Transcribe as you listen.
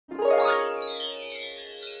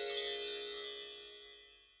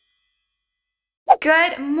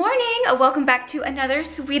Good morning, welcome back to another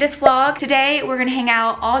sweetest vlog. Today we're gonna hang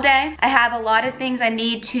out all day. I have a lot of things I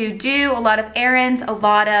need to do, a lot of errands, a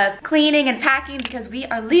lot of cleaning and packing because we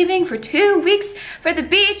are leaving for 2 weeks for the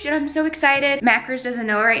beach and I'm so excited. Mackers doesn't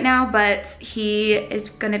know right now, but he is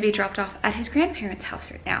gonna be dropped off at his grandparents'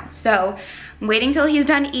 house right now. So I'm waiting till he's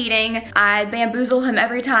done eating. I bamboozle him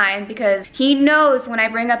every time because he knows when I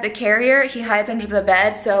bring up the carrier, he hides under the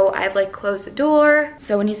bed. So I've like closed the door.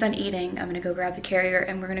 So when he's done eating, I'm gonna go grab the carrier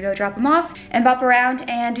and we're gonna go drop him off and bop around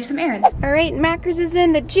and do some errands. All right, Mackers is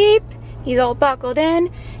in the Jeep. He's all buckled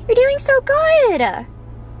in. You're doing so good. I'm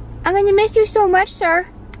gonna miss you so much, sir.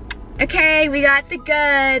 Okay, we got the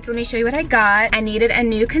goods. Let me show you what I got. I needed a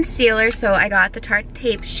new concealer, so I got the Tarte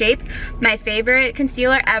Tape Shape, my favorite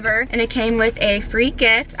concealer ever, and it came with a free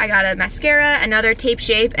gift. I got a mascara, another Tape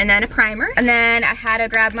Shape, and then a primer. And then I had to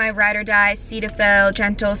grab my Ride or Die Cetaphil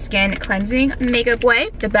Gentle Skin Cleansing Makeup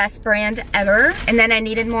Wipe, the best brand ever. And then I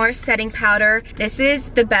needed more setting powder. This is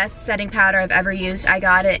the best setting powder I've ever used. I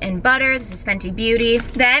got it in butter. This is Fenty Beauty.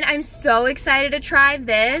 Then I'm so excited to try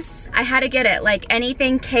this. I had to get it, like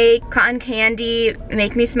anything cake, cotton candy,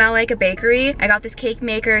 make me smell like a bakery. I got this Cake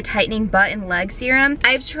Maker Tightening Butt and Leg Serum.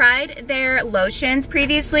 I've tried their lotions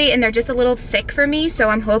previously and they're just a little thick for me, so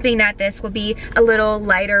I'm hoping that this will be a little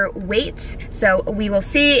lighter weight. So we will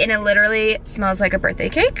see, and it literally smells like a birthday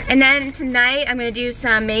cake. And then tonight I'm gonna do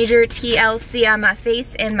some major TLC on my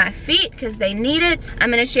face and my feet because they need it. I'm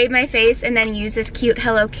gonna shave my face and then use this cute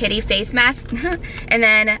Hello Kitty face mask. And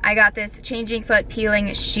then I got this Changing Foot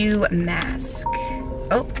Peeling Shoe Mask.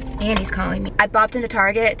 Oh, Andy's calling me. I bopped into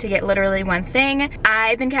Target to get literally one thing.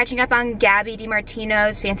 I've been catching up on Gabby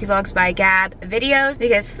DiMartino's Fancy Vlogs by Gab videos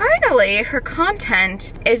because finally her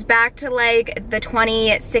content is back to like the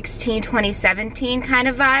 2016, 2017 kind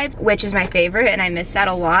of vibe, which is my favorite and I miss that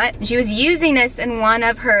a lot. She was using this in one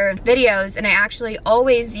of her videos and I actually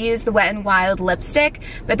always use the Wet n Wild lipstick,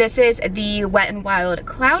 but this is the Wet n Wild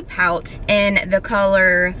Cloud Pout in the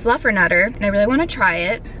color Fluffernutter and I really want to try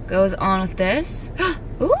it. Goes on with this.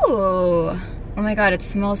 Ooh, oh my god, it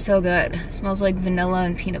smells so good. It smells like vanilla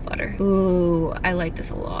and peanut butter. Ooh, I like this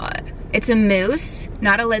a lot. It's a mousse,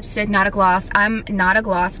 not a lipstick, not a gloss. I'm not a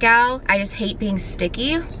gloss gal. I just hate being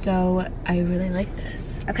sticky, so I really like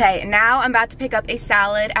this. Okay, now I'm about to pick up a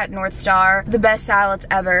salad at North Star, the best salads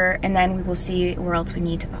ever, and then we will see where else we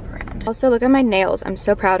need to pop around. Also, look at my nails. I'm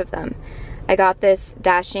so proud of them. I got this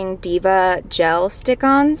Dashing Diva gel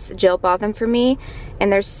stick-ons. Jill bought them for me,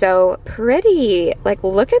 and they're so pretty. Like,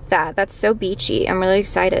 look at that. That's so beachy. I'm really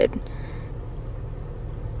excited.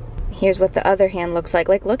 Here's what the other hand looks like.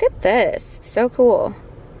 Like, look at this. So cool.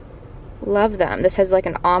 Love them. This has like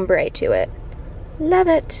an ombre to it. Love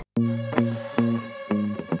it.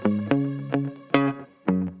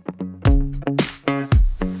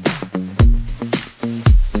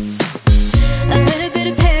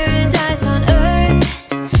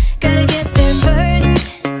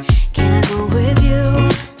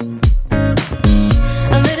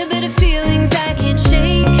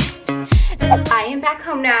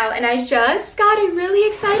 Now, and I just got a really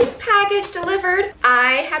exciting package delivered.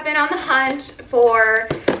 I have been on the hunt for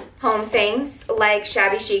home things, like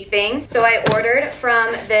shabby chic things. So I ordered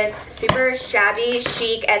from this super shabby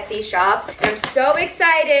chic Etsy shop. And I'm so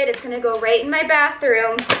excited. It's gonna go right in my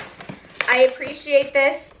bathroom. I appreciate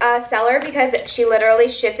this seller because she literally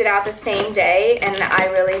shipped it out the same day and I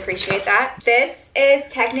really appreciate that. This is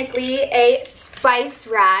technically a spice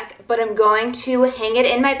rack, but I'm going to hang it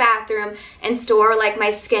in my bathroom and store like my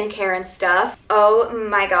skincare and stuff. Oh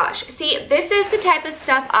my gosh. See, this is the type of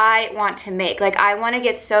stuff I want to make. Like, I want to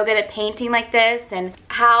get so good at painting like this, and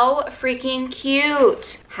how freaking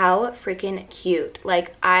cute. How freaking cute.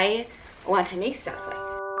 Like, I want to make stuff like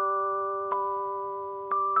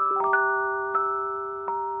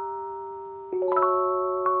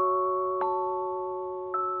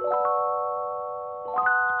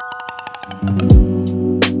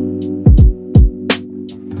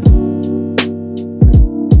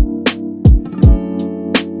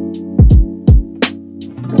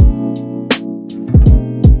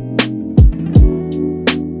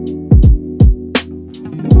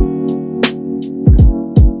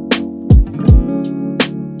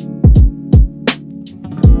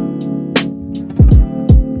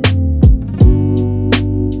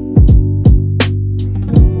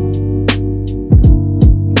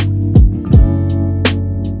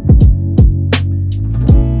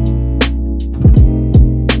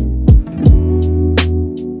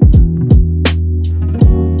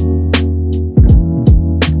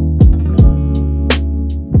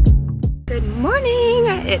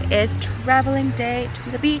It is traveling day to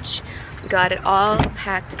the beach. We got it all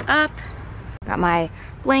packed up. Got my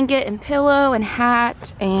blanket and pillow and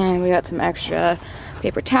hat, and we got some extra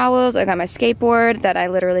paper towels. I got my skateboard that I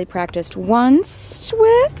literally practiced once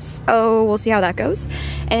with. Oh, we'll see how that goes.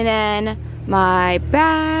 And then my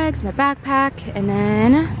bags, my backpack, and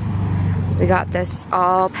then we got this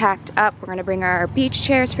all packed up. We're gonna bring our beach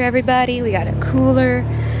chairs for everybody. We got a cooler,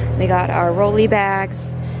 we got our rolly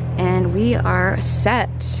bags, and we are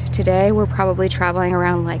set. Today we're probably traveling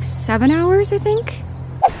around like 7 hours, I think.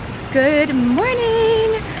 Good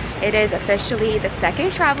morning. It is officially the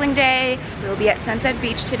second traveling day. We will be at Sunset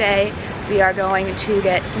Beach today. We are going to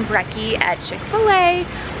get some brekkie at Chick-fil-A.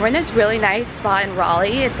 We're in this really nice spot in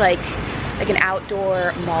Raleigh. It's like an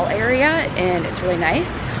outdoor mall area, and it's really nice.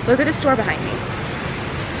 Look at the store behind me.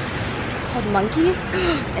 It's called Monkeys,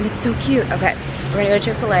 and it's so cute. Okay, we're gonna go to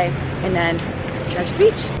Chick-fil-A and then drive to the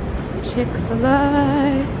beach.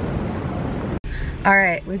 Chick-fil-A. All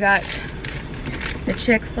right, we got the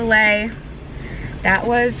Chick-fil-A. That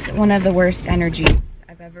was one of the worst energies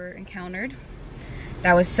I've ever encountered.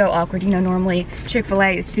 That was so awkward. You know, normally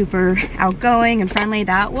Chick-fil-A is super outgoing and friendly.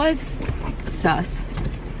 That was sus.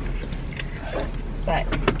 But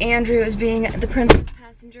Andrew is being the principal's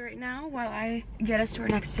passenger right now while I get us to our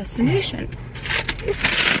next destination.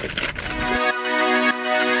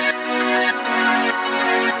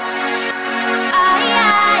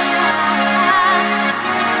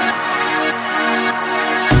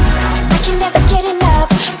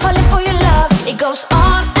 It goes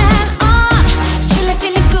on and on, chillin',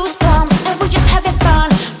 feeling goosebumps, and we just having fun.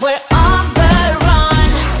 We're on the run,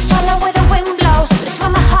 follow where the wind blows. That's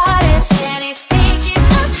where my heart is, and it's taking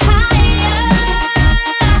us higher.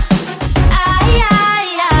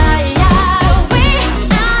 We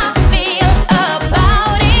now feel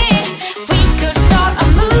about it. We could start a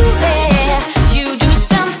movie. You do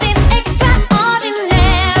something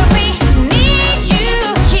extraordinary. Need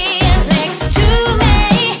you here next to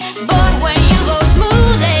me, boy. When you go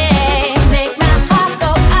smoothly, make my heart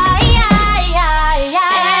go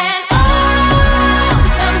and oh,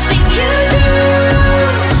 something you do,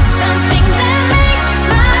 something that makes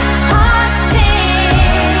my heart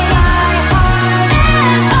sing.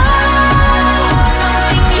 And oh,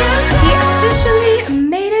 something you say. We officially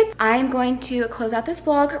made it. I'm going to close out this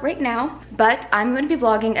vlog right now, but I'm going to be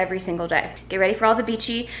vlogging every single day. Get ready for all the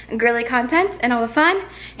beachy and girly content and all the fun,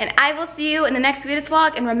 and I will see you in the next sweetest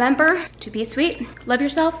vlog. And remember to be sweet, love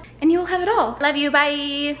yourself, and you will have it all. Love you,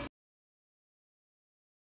 bye.